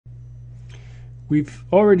We've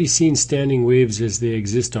already seen standing waves as they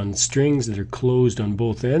exist on strings that are closed on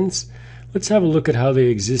both ends. Let's have a look at how they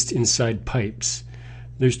exist inside pipes.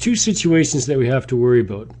 There's two situations that we have to worry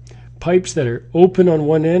about. Pipes that are open on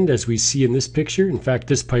one end, as we see in this picture. In fact,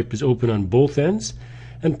 this pipe is open on both ends.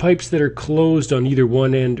 And pipes that are closed on either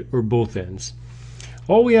one end or both ends.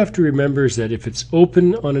 All we have to remember is that if it's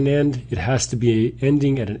open on an end, it has to be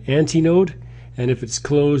ending at an antinode, and if it's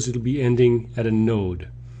closed, it'll be ending at a node.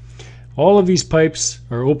 All of these pipes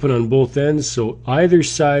are open on both ends, so either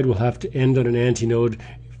side will have to end on an antinode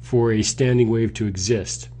for a standing wave to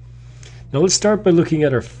exist. Now let's start by looking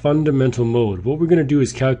at our fundamental mode. What we're going to do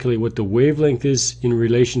is calculate what the wavelength is in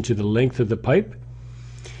relation to the length of the pipe.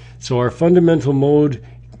 So our fundamental mode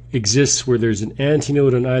exists where there's an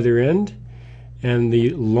antinode on either end, and the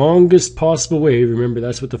longest possible wave, remember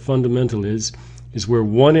that's what the fundamental is where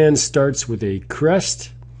one end starts with a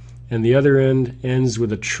crest and the other end ends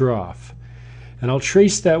with a trough. And I'll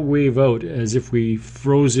trace that wave out as if we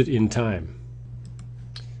froze it in time.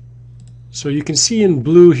 So you can see in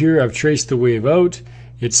blue here I've traced the wave out.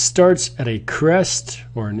 It starts at a crest,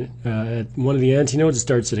 or at one of the antinodes it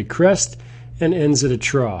starts at a crest and ends at a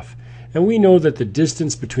trough. And we know that the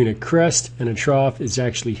distance between a crest and a trough is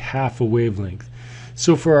actually half a wavelength.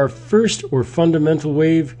 So for our first or fundamental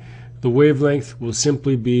wave, the wavelength will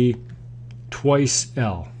simply be twice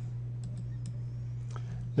L.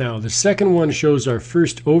 Now the second one shows our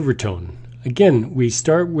first overtone. Again, we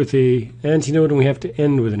start with an antinode and we have to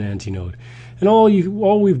end with an antinode. And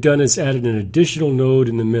all we've done is added an additional node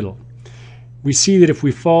in the middle. We see that if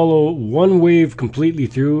we follow one wave completely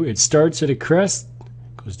through, it starts at a crest,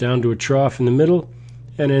 goes down to a trough in the middle,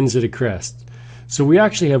 and ends at a crest. So we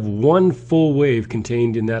actually have one full wave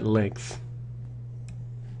contained in that length.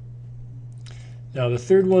 Now the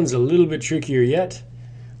third one's a little bit trickier yet.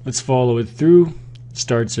 Let's follow it through.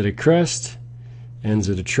 Starts at a crest, ends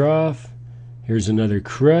at a trough. Here's another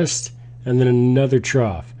crest, and then another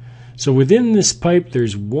trough. So within this pipe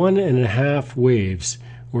there's 1.5 waves,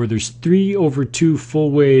 or there's 3/2 full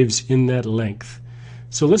waves in that length.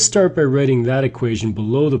 So let's start by writing that equation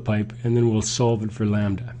below the pipe, and then we'll solve it for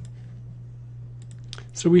lambda.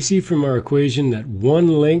 So we see from our equation that one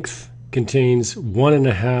length contains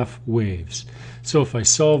 1.5 waves. So if I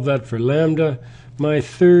solve that for lambda, my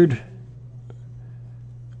third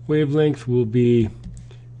wavelength will be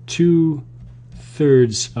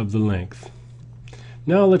 2/3 of the length.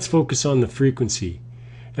 Now let's focus on the frequency.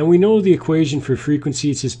 And we know the equation for frequency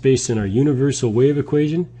is just based on our universal wave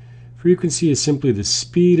equation. Frequency is simply the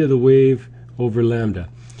speed of the wave over lambda.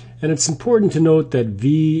 And it's important to note that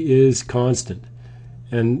V is constant.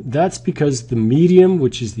 And that's because the medium,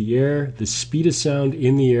 which is the air, the speed of sound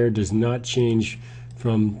in the air does not change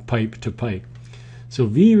from pipe to pipe. So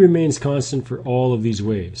V remains constant for all of these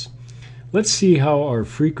waves. Let's see how our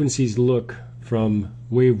frequencies look from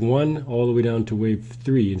wave 1 all the way down to wave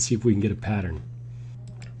 3 and see if we can get a pattern.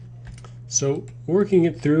 So working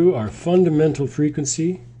it through, our fundamental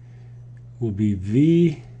frequency will be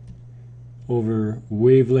V over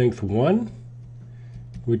wavelength 1,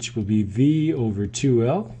 which will be V over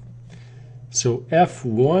 2L. So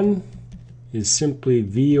F1 is simply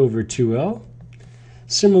V over 2L.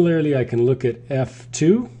 Similarly, I can look at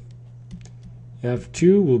F2.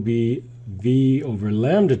 F2 will be V over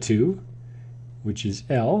lambda 2, which is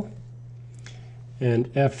L.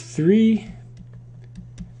 And F3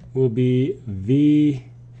 will be V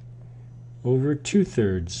over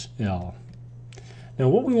 2/3 L. Now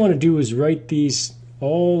what we want to do is write these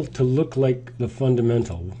all to look like the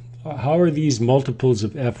fundamental. How are these multiples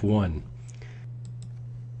of F1?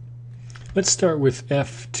 Let's start with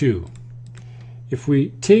F2. If we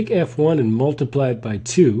take F1 and multiply it by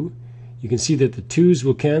 2, you can see that the 2's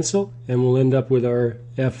will cancel and we'll end up with our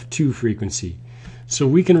F2 frequency. So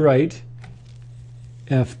we can write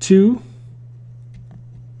F2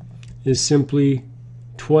 is simply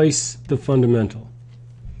twice the fundamental.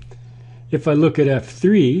 If I look at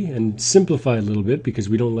F3 and simplify a little bit because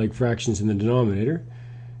we don't like fractions in the denominator,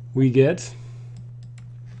 we get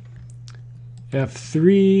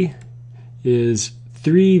F3 is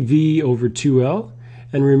 3V over 2L,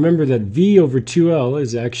 and remember that V over 2L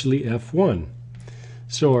is actually F1.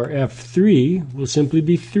 So our F3 will simply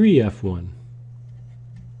be 3F1.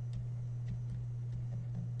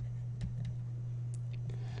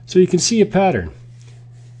 So you can see a pattern.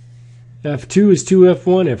 F2 is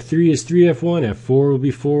 2F1, F3 is 3F1, F4 will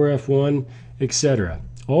be 4F1, etc.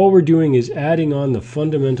 All we're doing is adding on the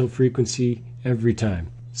fundamental frequency every time.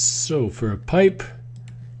 So for a pipe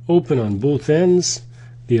open on both ends,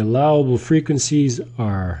 the allowable frequencies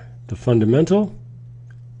are the fundamental,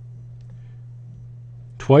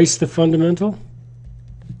 twice the fundamental,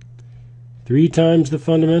 3 times the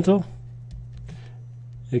fundamental,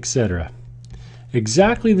 etc.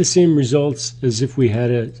 Exactly the same results as if we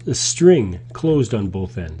had a string closed on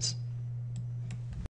both ends.